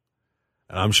well.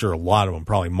 And I'm sure a lot of them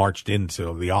probably marched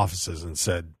into the offices and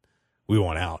said, we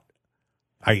want out.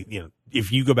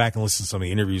 If you go back and listen to some of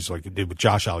the interviews like you did with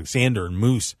Josh Alexander and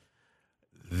Moose,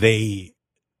 they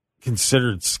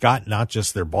considered Scott not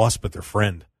just their boss, but their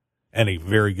friend, and a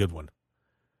very good one.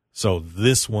 So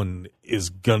this one is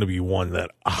going to be one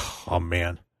that, oh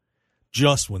man,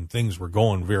 just when things were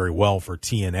going very well for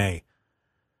TNA,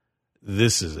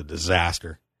 this is a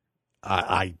disaster.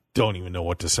 I don't even know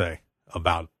what to say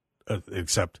about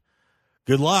except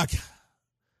good luck.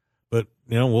 But,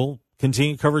 we'll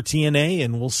continue to cover TNA,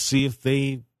 and we'll see if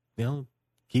they,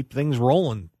 keep things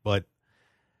rolling. But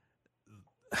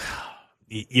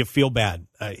you feel bad.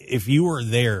 If you were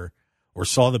there or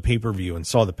saw the pay-per-view and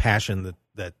saw the passion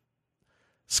that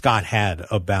Scott had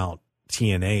about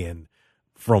TNA and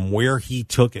from where he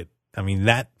took it, I mean,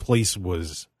 that place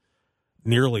was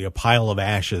nearly a pile of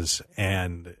ashes,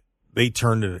 and he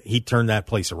turned that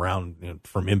place around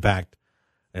from Impact,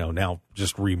 now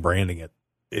just rebranding it.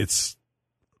 It's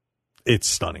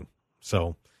stunning.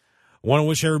 So I want to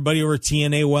wish everybody over at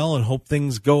TNA well and hope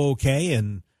things go okay.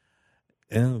 And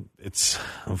it's,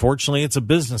 unfortunately, it's a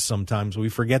business sometimes. We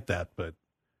forget that, but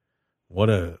what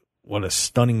a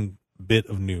stunning bit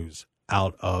of news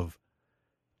out of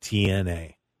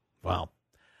TNA. Wow.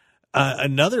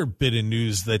 Another bit of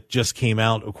news that just came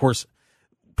out, of course,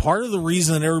 part of the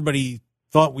reason everybody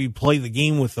thought we'd play the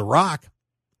game with The Rock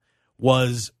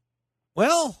was,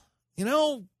 well,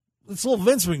 this little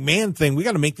Vince McMahon thing, we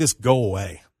got to make this go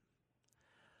away.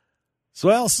 So,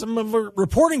 well, some of the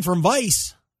reporting from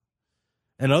Vice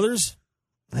and others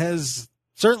has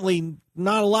certainly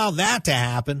not allowed that to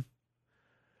happen,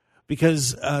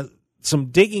 because some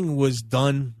digging was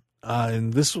done,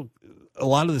 and this a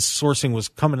lot of this sourcing was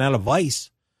coming out of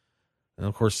Vice. And,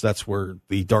 of course, that's where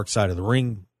the Dark Side of the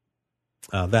Ring,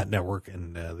 that network,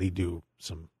 and they do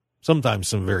sometimes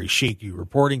some very shaky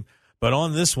reporting. But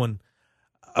on this one,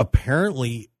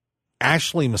 apparently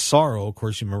Ashley Massaro, of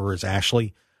course, you remember as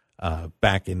Ashley,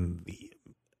 back in the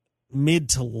mid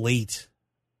to late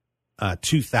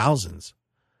 2000s,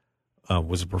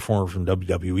 was a performer from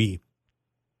WWE,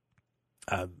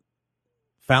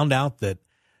 found out that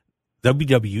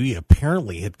WWE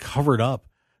apparently had covered up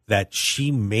that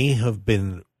she may have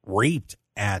been raped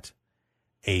at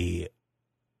an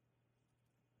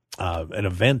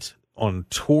event on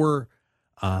tour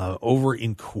over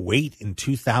in Kuwait in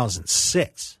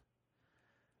 2006.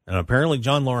 And apparently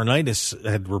John Laurinaitis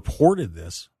had reported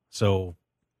this. So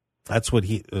that's what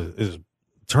his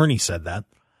attorney said that.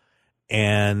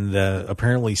 And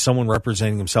apparently someone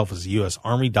representing himself as a U.S.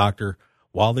 Army doctor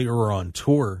while they were on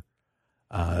tour,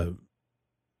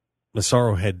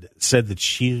 Massaro had said that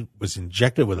she was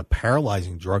injected with a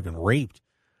paralyzing drug and raped.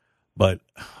 But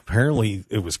apparently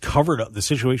it was covered up. The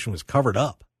situation was covered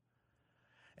up.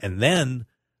 And then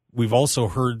we've also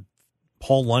heard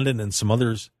Paul London and some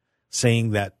others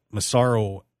saying that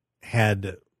Massaro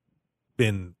had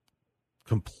been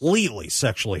completely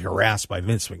sexually harassed by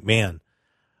Vince McMahon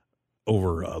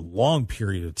over a long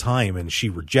period of time, and she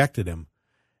rejected him.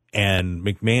 And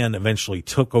McMahon eventually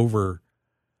took over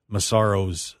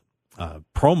Massaro's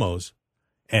promos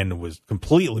and was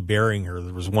completely burying her.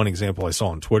 There was one example I saw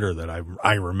on Twitter that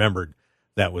I remembered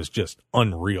that was just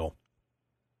unreal.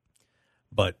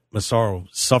 But Massaro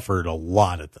suffered a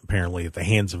lot, apparently, at the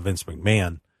hands of Vince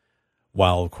McMahon,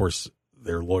 while, of course,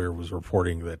 their lawyer was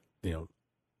reporting that,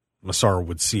 Massaro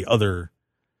would see other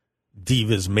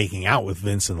divas making out with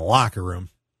Vince in the locker room.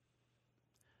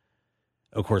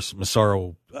 Of course,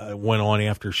 Massaro went on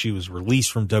after she was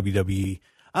released from WWE.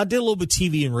 Did a little bit of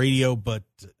TV and radio, but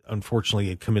unfortunately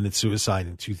had committed suicide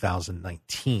in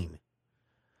 2019.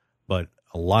 But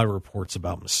a lot of reports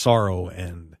about Massaro,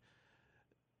 and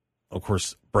of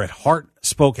course, Bret Hart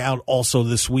spoke out also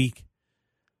this week,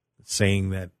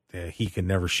 saying that he can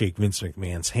never shake Vince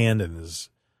McMahon's hand and is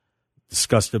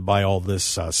disgusted by all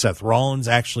this. Seth Rollins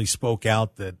actually spoke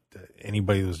out that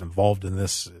anybody who's involved in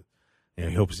this,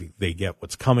 he hopes they get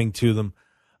what's coming to them.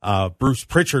 Bruce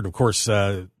Pritchard, of course,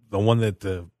 the one that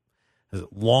is a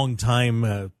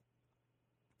longtime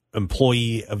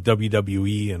employee of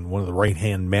WWE and one of the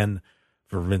right-hand men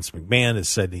for Vince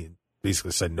McMahon, he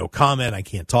basically said, no comment. I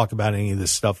can't talk about any of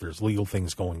this stuff. There's legal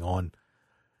things going on.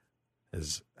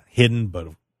 Is hidden, but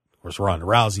of course, Ronda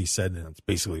Rousey said that it's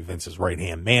basically Vince's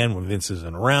right-hand man when Vince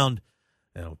isn't around.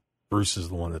 Bruce is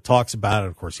the one that talks about it.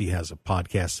 Of course, he has a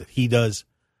podcast that he does.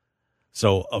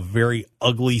 So a very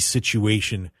ugly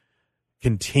situation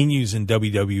continues in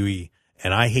WWE.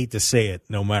 And I hate to say it,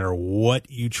 no matter what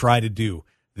you try to do,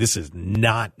 this is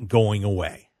not going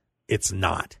away. It's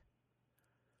not.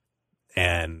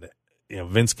 And,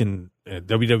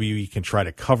 WWE can try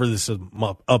to cover this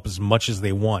up as much as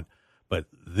they want, but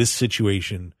this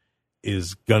situation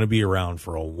is going to be around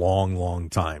for a long, long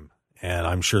time. And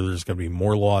I'm sure there's going to be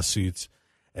more lawsuits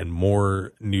and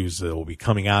more news that will be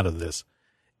coming out of this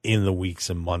in the weeks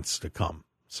and months to come.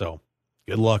 So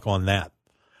good luck on that.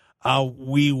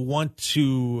 We want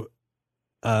to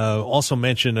also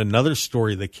mention another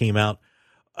story that came out.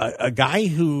 A guy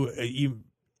who,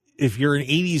 if you're an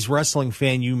 80s wrestling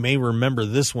fan, you may remember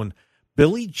this one,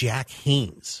 Billy Jack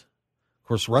Haynes. Of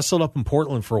course, wrestled up in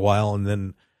Portland for a while and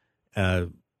then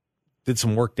did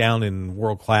some work down in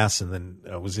World Class and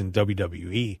then was in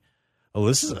WWE. Oh,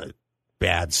 this is a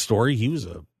bad story. He was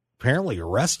apparently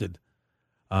arrested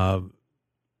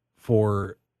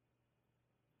for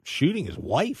shooting his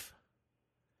wife.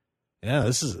 Yeah,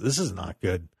 this is not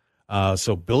good.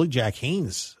 So Billy Jack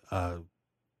Haynes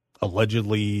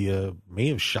allegedly may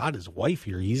have shot his wife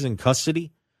here. He's in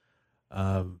custody.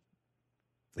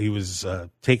 He was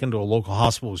taken to a local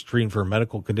hospital, was treating for a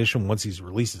medical condition. Once he's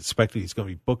released, it's expected he's going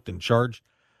to be booked and charged.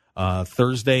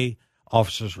 Thursday,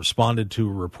 officers responded to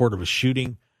a report of a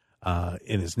shooting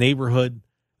in his neighborhood.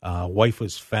 Wife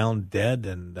was found dead,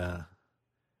 and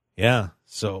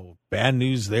so bad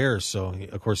news there. So,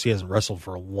 of course, he hasn't wrestled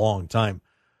for a long time.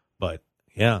 But,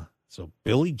 yeah, so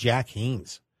Billy Jack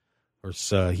Haynes. Of course,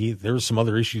 there was some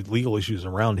other issues, legal issues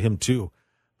around him, too.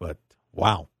 But,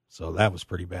 wow, so that was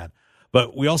pretty bad.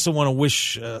 But we also want to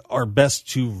wish our best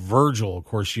to Virgil. Of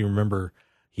course, you remember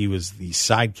he was the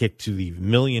sidekick to the $1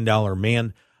 Million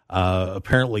Man.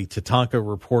 Apparently, Tatanka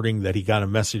reporting that he got a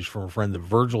message from a friend that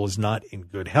Virgil is not in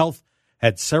good health,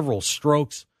 had several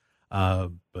strokes,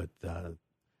 but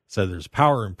said there's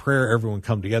power in prayer. Everyone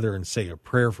come together and say a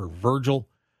prayer for Virgil.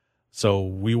 So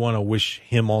we want to wish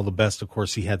him all the best. Of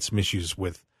course, he had some issues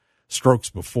with strokes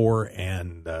before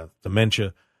and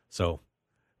dementia. So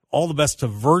all the best to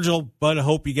Virgil, but I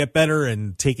hope you get better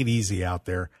and take it easy out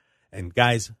there. And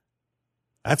guys,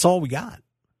 that's all we got.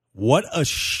 What a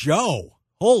show.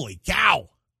 Holy cow.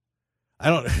 I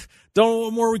don't know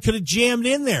what more we could have jammed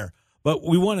in there, but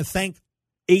we want to thank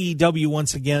AEW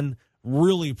once again.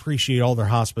 Really appreciate all their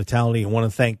hospitality. I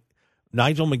want to thank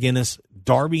Nigel McGuinness,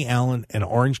 Darby Allin, and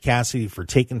Orange Cassidy for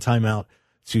taking time out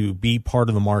to be part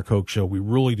of the Mark Hoke Show. We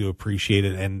really do appreciate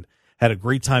it and had a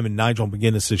great time in Nigel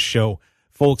McGuinness' show.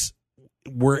 Folks,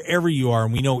 wherever you are,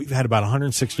 and we know we've had about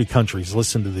 160 countries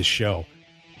listen to this show.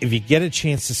 If you get a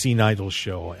chance to see Nigel's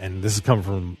show, and this is coming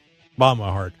from bottom of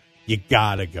my heart, you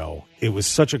got to go. It was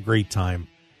such a great time.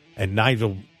 And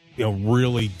Nigel,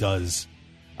 really does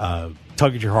tug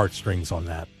at your heartstrings on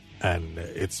that, and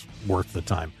it's worth the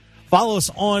time. Follow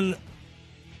us on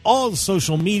all the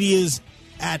social medias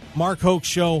at Mark Hoke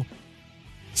Show.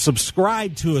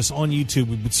 Subscribe to us on YouTube.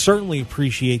 We would certainly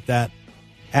appreciate that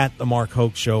at the Mark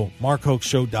Hoke Show.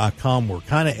 MarkHokeShow.com. We're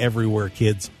kind of everywhere,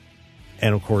 kids.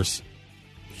 And, of course,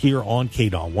 here on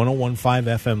KDAWN 101.5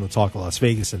 FM, the Talk of Las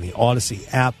Vegas, and the Odyssey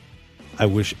app. I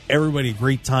wish everybody a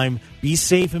great time. Be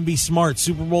safe and be smart.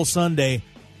 Super Bowl Sunday.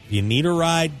 If you need a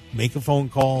ride, make a phone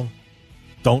call.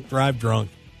 Don't drive drunk.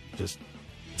 Just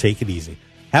take it easy.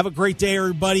 Have a great day,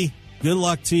 everybody. Good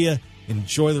luck to you.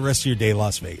 Enjoy the rest of your day,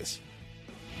 Las Vegas.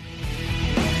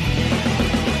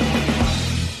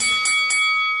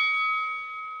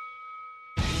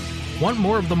 Want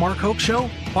more of The Mark Hoke Show?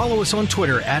 Follow us on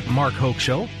Twitter at Mark Hoke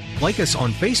Show, like us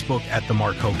on Facebook at The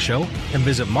Mark Hoke Show, and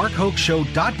visit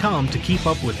MarkHokeShow.com to keep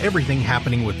up with everything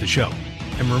happening with the show.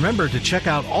 And remember to check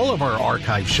out all of our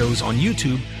archive shows on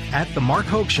YouTube at The Mark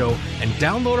Hoke Show and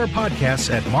download our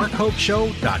podcasts at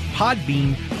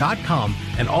markhokeshow.podbean.com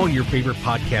and all your favorite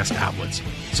podcast outlets.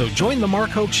 So join The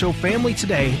Mark Hoke Show family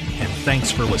today, and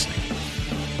thanks for listening.